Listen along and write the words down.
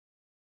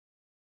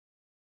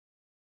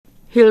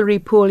Hilary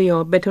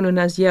Poleon, better known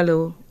as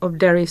Yellow, of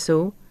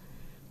Deriso,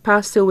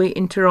 passed away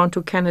in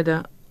Toronto,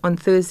 Canada on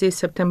Thursday,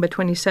 September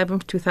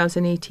 27,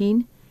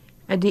 2018,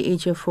 at the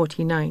age of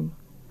 49.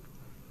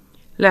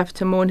 Left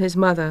to mourn his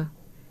mother,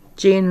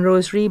 Jane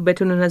Rosary,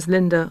 better known as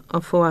Linda,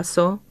 of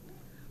Fowasaw,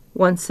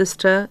 one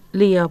sister,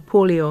 Leah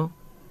Poleon,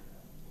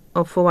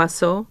 of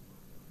Fowasaw,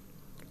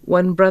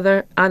 one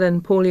brother, Alan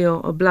Poleon,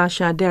 of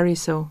Blasha,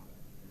 Deriso,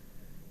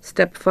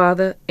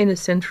 stepfather,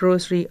 Innocent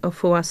Rosary, of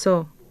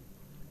Fowasaw,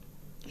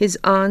 his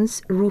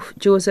aunts, Ruth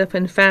Joseph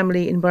and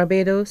family in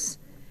Barbados,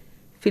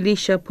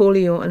 Felicia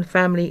Poleon and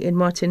family in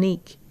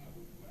Martinique,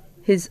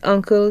 his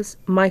uncles,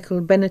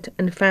 Michael Bennett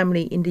and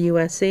family in the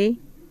USA,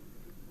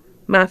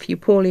 Matthew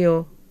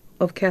Poleon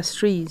of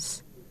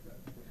Castries,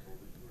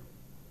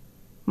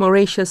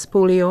 Mauritius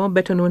Poleon,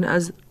 better known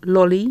as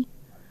Lolly,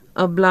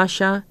 of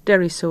Blasha,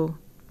 Deriso,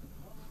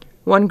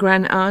 one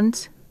grand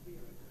aunt,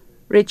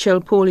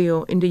 Rachel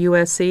Poleon in the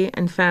USA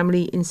and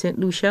family in St.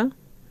 Lucia,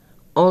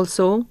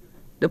 also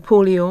the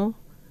Poleon,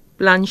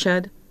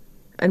 Blanchard,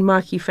 and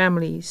Marquis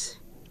families.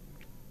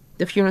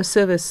 The funeral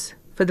service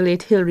for the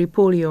late Hilary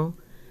Poleon,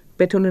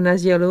 better known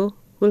as Yellow,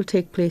 will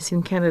take place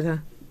in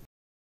Canada.